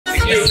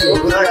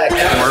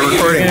We're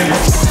recording.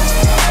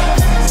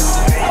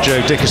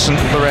 Joe Dickerson,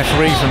 the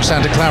referee from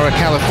Santa Clara,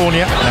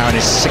 California, now in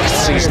his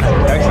 6th season.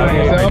 How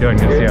are you doing?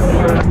 Good to see you.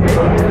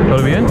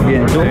 ¿Todo bien?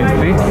 Bien.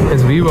 Sí,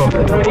 es vivo.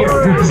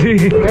 Sí.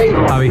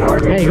 Javi.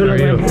 Hey, good luck,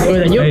 man.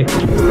 Good, and you? Hey.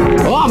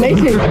 Oh,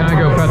 amazing. Can I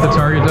go pet the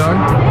target dog?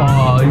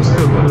 Oh, he's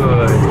so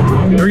good.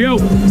 Here we go.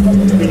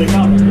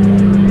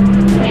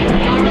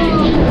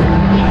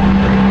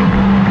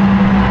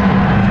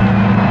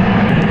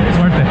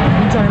 Suerte.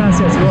 Muchas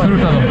gracias.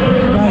 Disfrútalo.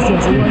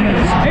 Gracias.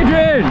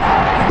 Adrian!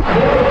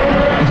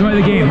 Enjoy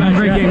the game. Have a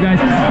great game, guys.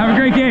 Have a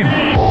great game.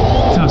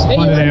 Let's have some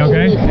fun today,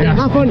 okay? Yeah,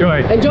 have fun.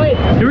 Enjoy it.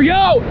 Here we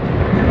go!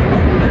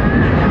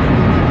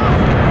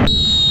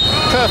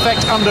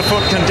 Perfect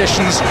underfoot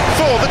conditions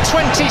for the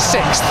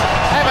 26th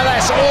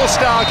MLS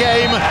All-Star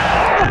game.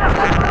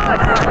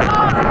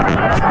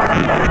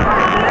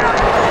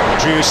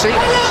 Juicy.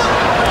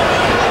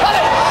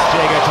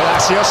 Diego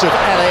Palacios of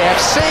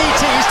LAFC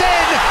teased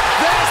in.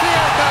 There's the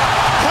anchor,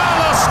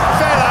 Carlos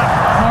Vela.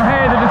 Jorge,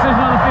 the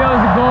decision on the field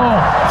is a goal.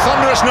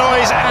 Thunderous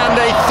noise and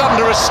a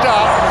thunderous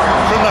start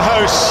from the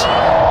hosts.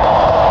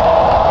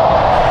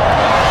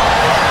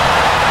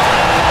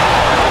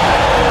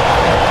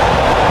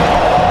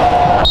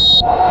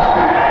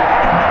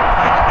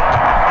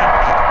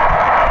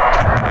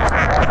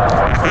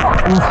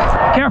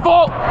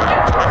 Careful!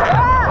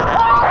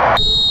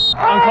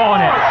 I'm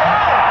calling it.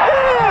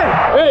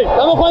 Hey,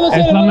 estamos jugando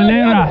Es la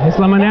manera, es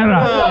la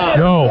manera.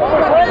 Go.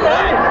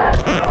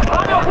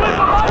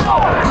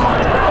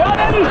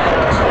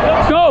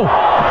 Go!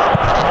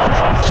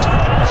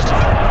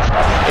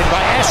 In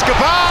by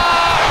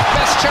Escobar.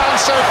 Best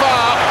chance so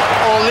far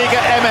for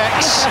Liga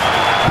MX.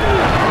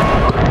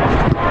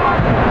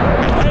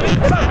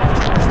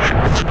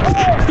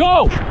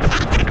 Go!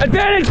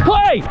 Advantage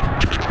play!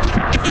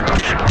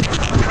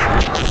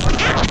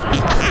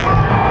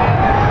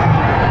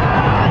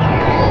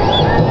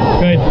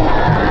 Good.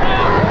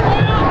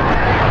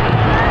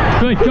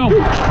 Good, go. Go!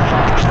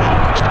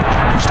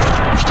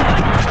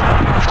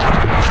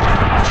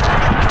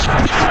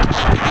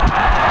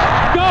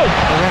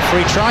 The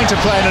referee trying to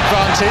play an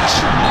advantage.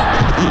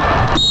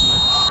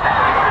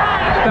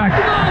 Back.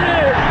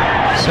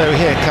 So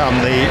here come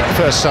the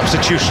first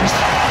substitutions.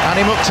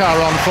 Ani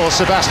Mukhtar on for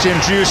Sebastian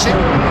Juicy.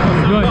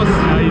 Good.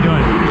 How you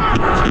doing?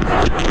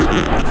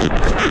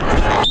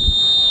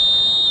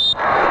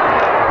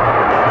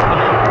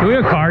 Do we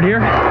have a card here?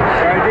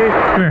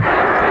 Come here.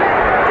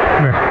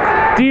 Come here.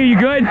 D, are you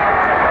good?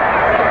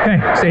 Hey,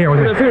 stay here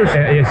with me.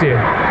 Yeah, see it.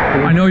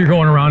 I know you're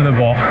going around the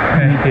ball.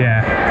 Okay?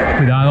 Yeah.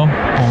 Cuidado.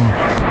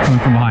 Coming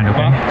from behind,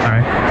 okay? All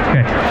right.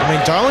 Okay. I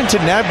mean,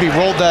 Darlington Nagbe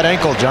rolled that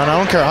ankle, John. I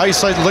don't care how you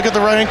slice it. Look at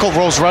the right ankle,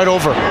 rolls right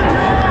over.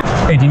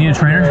 Hey, do you need a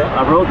trainer?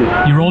 I rolled it.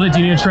 You rolled it? Do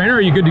you need a trainer or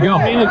are you good to go?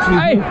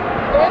 Hey!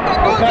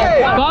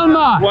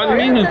 Calma! 1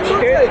 minute.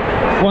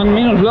 1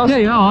 minute left.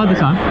 Yeah, I'll have the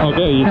time.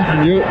 Okay,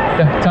 and you.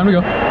 Yeah, time to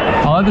go.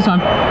 I'll have the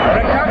time.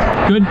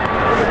 Good?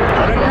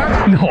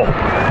 No.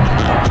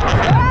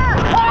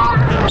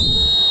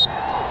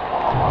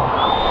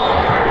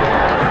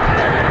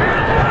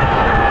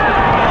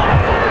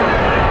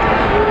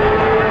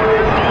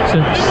 So,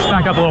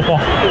 back up a little, Paul.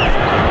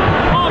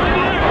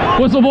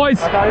 Whistle, boys.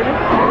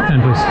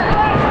 10, please.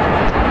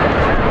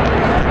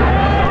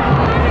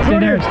 Stay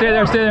there, stay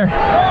there, stay there.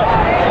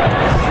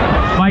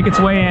 Mike, it's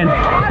way in.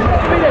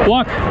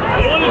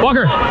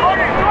 Walker.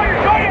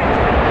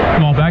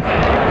 Come on, back.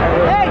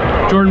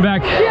 Jordan,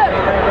 back.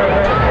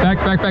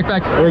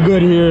 Back. We're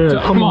good here.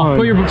 Come on,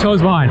 put your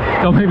toes behind.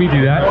 Don't make me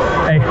do that.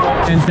 Hey,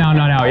 hands down,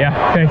 not out,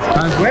 yeah? Okay.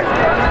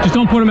 Just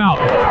don't put them out.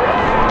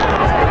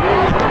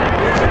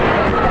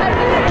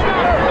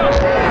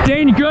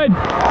 Dane, you good?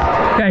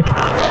 Okay.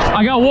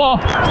 I got wall.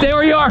 Stay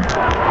where you are.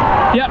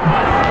 Yep.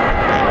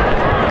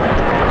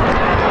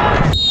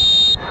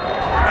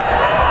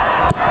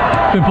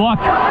 Good block.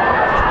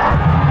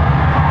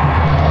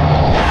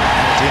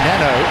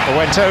 Dineno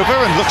went over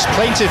and looks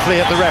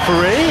plaintively at the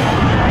referee.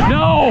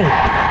 No!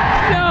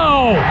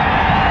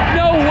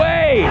 No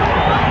way!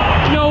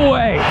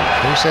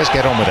 Who says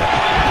get on with it?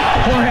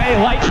 Jorge,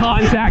 light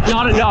contact,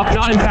 not enough,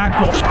 not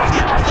impactful.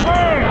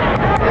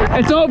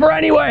 It's over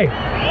anyway.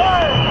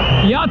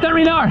 Ya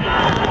terminar.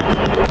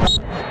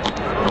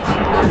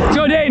 Let's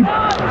go, Dane.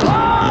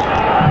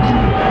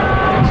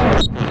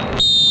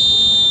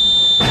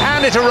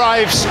 And it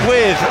arrives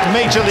with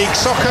Major League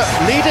Soccer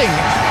leading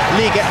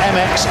Liga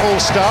MX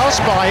All-Stars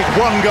by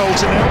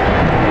 1-0.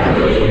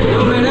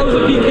 Man, that was a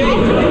PK.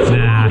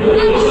 Nah.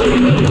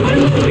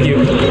 Thank you.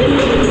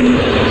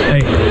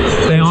 Hey,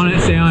 stay on it.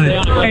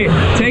 Hey,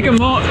 take a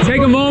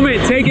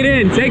moment, take it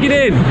in.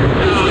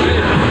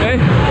 Okay?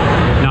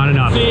 Not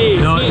enough.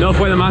 No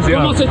fue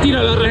demasiado. ¿Cómo se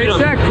tira la remera?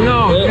 Exacto,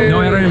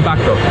 no era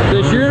impacto.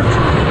 The shirt?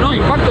 No,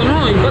 impacto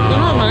no,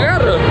 me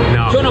agarra.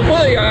 No. Yo no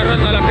puedo ir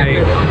agarrando a la gente.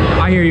 Hey,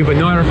 I hear you, but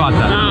no era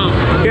falta. No.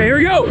 Okay, here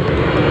we go.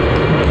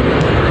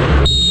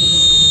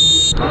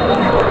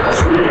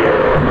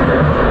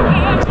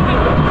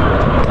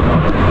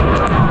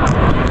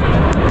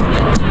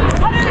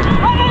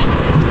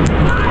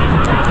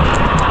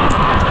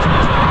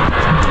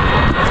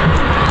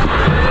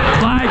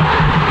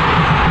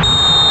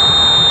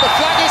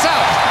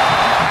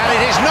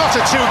 not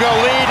a 2-goal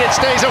lead, it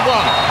stays at 1.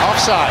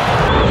 Offside.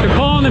 The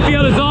call on the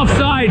field is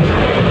offside.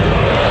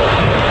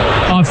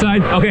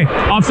 Offside? Okay,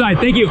 offside.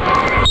 Thank you.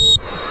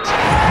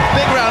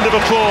 Big round of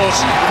applause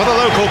for the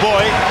local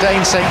boy,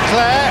 Dane St.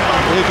 Clair,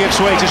 who gives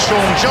way to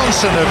Sean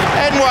Johnson of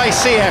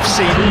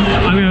NYCFC.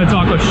 I'm going to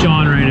talk with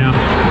Sean right now.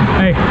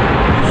 Hey,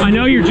 I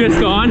know you're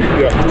just on.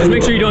 Yeah. Just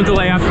make sure you don't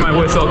delay after my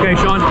whistle, okay,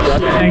 Sean?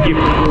 Thank you.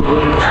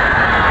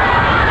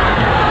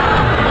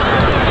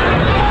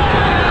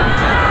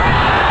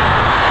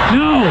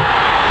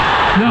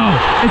 No,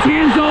 his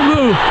hands don't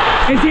move.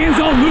 His hands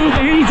don't move,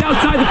 and he's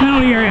outside the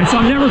penalty area, so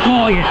I'm never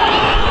calling it.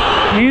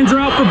 Hands are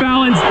out for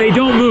balance, they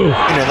don't move.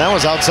 You know, that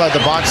was outside the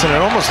box, and it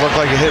almost looked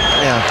like it hit,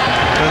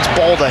 it's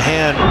ball to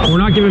hand. We're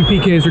not giving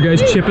PKs for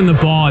guys chipping the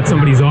ball at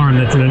somebody's arm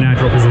that's in a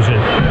natural position.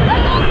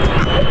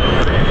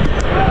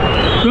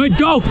 Good,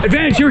 go,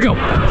 advantage, here we go.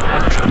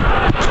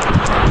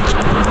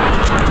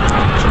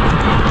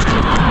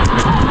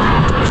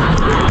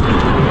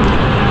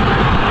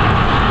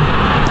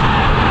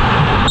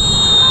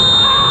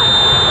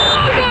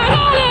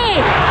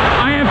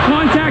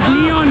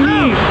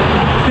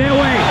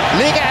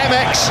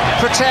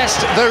 Protest,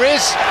 there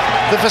is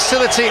the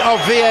facility of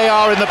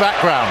VAR in the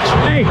background.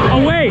 Hey,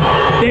 away!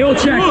 They will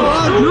check.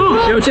 No.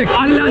 They will check.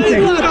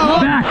 Adelante.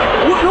 Back.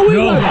 No,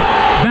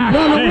 back.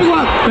 No, hey.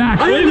 Back. Back.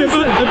 Hey.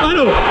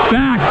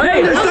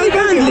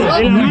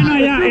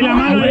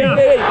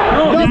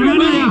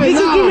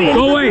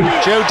 Go away.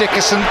 Joe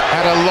Dickerson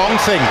had a long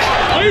think.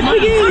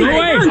 Go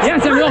away.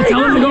 Yes, I will.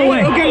 Tell him to go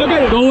away. Okay.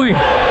 Go away.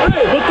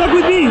 Talk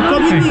with me.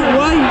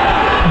 Why?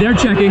 They're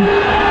checking.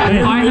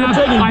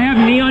 I have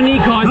knee-on-knee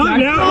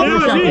contact.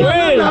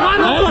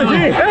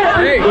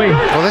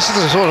 Well, this is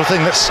the sort of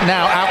thing that's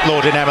now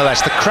outlawed in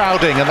MLS, the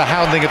crowding and the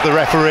hounding of the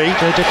referee.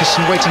 Joe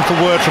Dickerson waiting for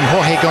word from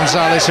Jorge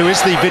Gonzalez, who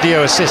is the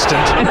video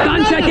assistant.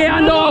 Están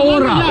chequeando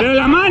ahora. Pero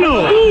la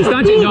mano. No.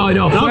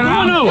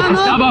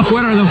 Estaba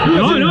fuera de...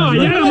 No,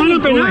 allá la mano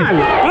penal.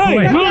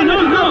 Hey, no.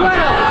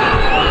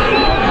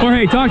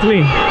 Jorge, talk to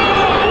me.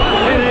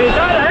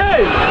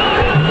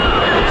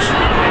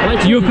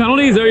 Do you have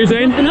penalties? Is that what you're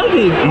saying?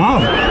 Penalty. No.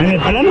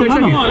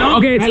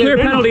 Okay, it's clear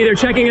penalty. They're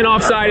checking an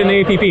offside in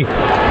the APP.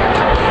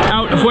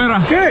 Out,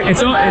 afuera.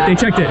 They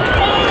checked it.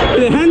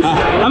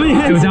 How many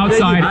hands? It was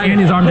outside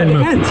and his arm didn't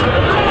move.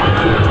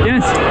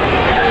 Yes.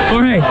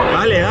 Jorge.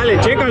 Dale,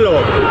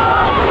 chécalo.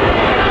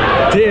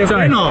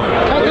 Sorry. No,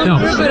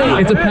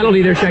 it's a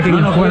penalty. They're checking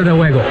in fuera de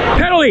juego.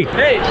 Penalty!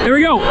 Here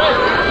we go.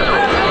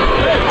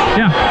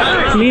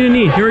 Yeah, it's knee to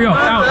knee. Here we go.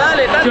 Out.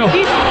 Go.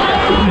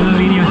 En la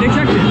línea. They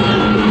checked it.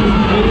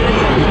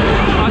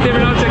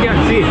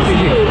 See.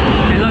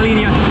 En la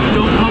línea.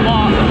 Don't come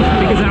off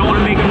because I don't want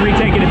to make him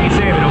retake it if you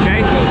save it,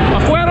 okay?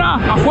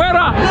 Afuera!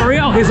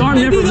 Ariel, his arm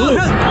never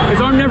moved.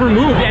 His arm never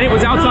moved, and it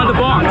was outside the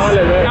box.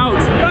 Out.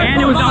 And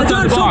it was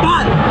outside the box.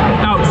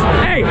 Out.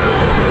 Hey!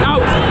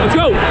 Out. Let's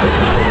go.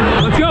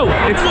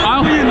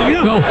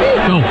 Go.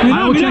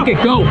 I will check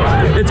it. Go.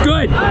 It's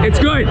good.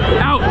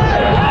 Out.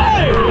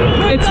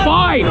 It's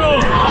fine.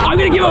 I'm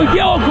going to give a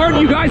yellow card to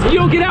you guys if you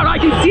don't get out. I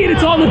can see it.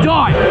 It's on the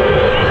dot.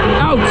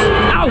 Out.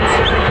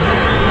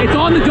 It's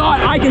on the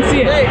dot. I can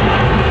see it.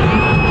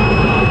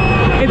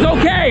 It's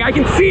okay. I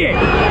can see it.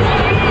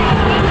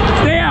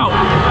 Stay out.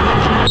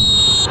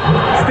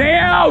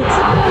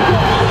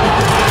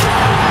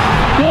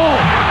 Goal.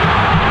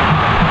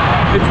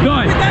 It's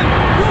done.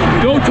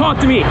 Don't talk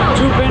to me.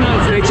 Two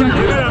penalties. They checked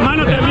it.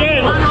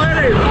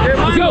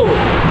 Let's go.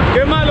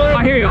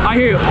 I hear you.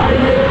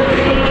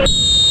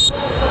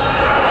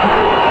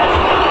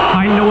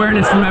 Heightened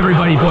awareness from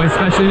everybody, boys,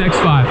 especially next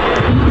 5.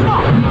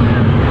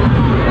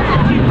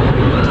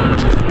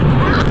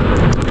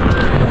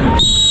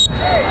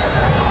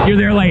 You're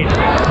there late.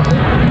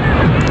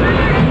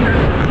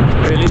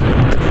 Really?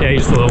 Yeah, you're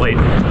just a little late.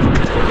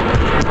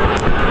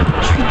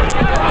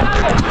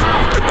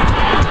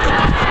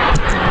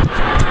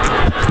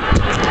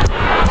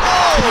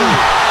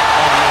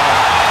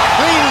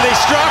 Cleanly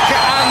struck,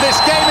 and this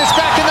game is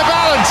back in the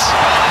balance.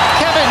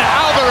 Kevin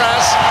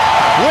Alvarez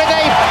with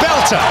a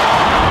belter.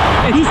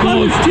 It's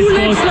close.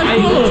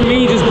 To me,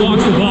 he just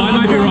blocks the ball. I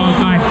might be wrong,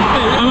 Kai.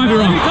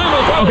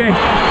 Okay.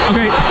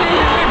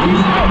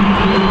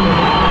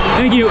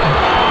 Thank you.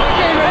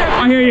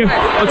 I hear you.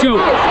 Let's go.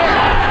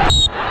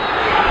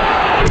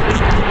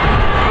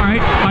 All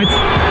right.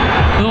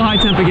 A little high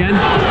temp again.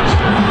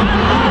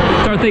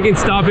 Start thinking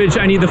stoppage.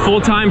 I need the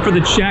full time for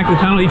the check, the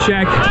penalty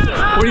check.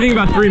 What do you think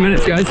about 3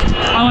 minutes, guys?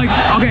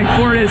 Okay,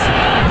 4 it is.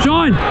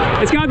 Sean,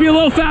 it's got to be a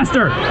little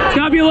faster.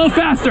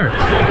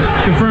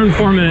 Confirmed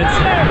 4 minutes.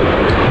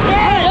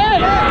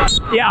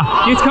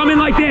 Yeah, it's coming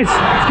like this.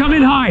 It's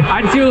coming high.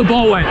 I can see where the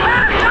ball went.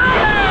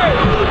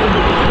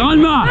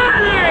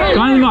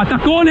 Calma,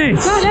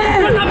 tacones.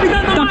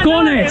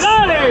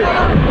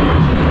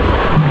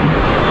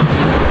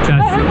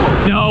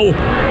 No.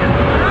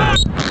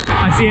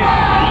 I see it.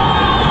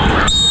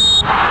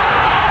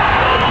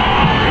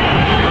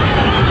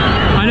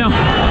 I know.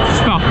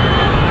 Stop.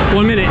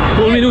 1 minute.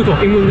 Un minuto.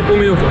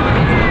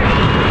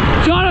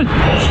 Jonathan,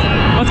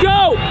 let's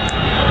go.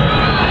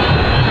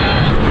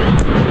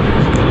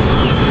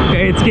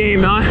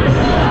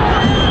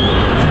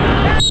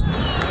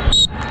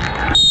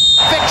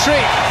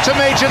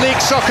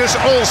 soccer's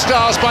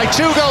All-Stars by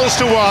 2 goals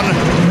to 1.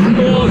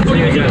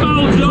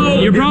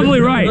 You're probably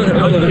right.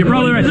 You're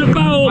probably right. I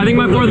think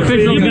my fourth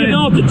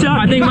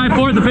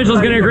official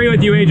is gonna agree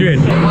with you, Adrian.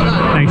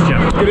 Thanks,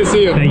 Jeff. Good to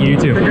see you. Thank you. You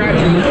too.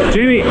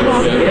 Jamie.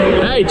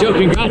 Hey, Joe,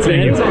 congrats,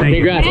 man. Thank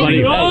you. Congrats,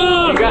 buddy.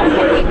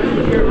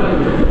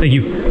 Thank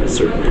you.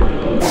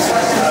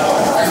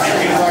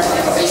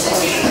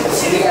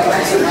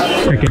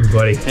 Great game,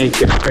 buddy. Thank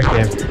you. Great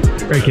game.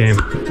 Great game.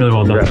 Really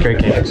well done. Great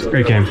game.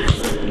 Great game.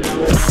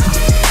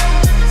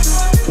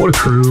 What a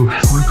crew.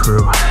 What a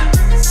crew.